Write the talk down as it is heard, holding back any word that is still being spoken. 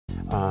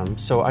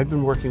So I've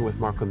been working with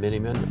Marco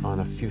Minnemann on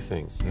a few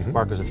things.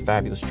 Marco's a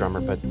fabulous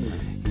drummer, but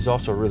he's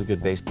also a really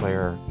good bass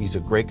player. He's a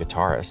great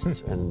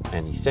guitarist,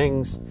 and he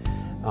sings.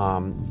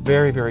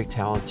 Very, very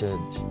talented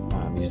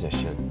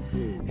musician.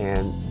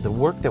 And the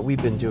work that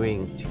we've been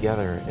doing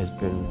together has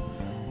been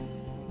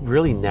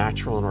really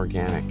natural and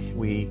organic.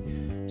 We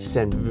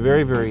send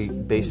very, very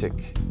basic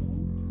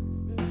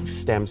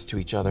stems to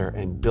each other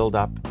and build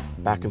up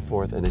back and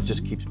forth, and it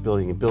just keeps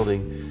building and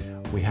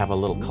building. We have a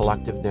little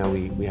collective now.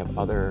 We have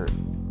other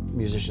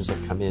musicians that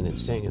come in and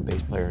sing, and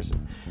bass players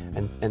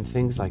and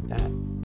things like that.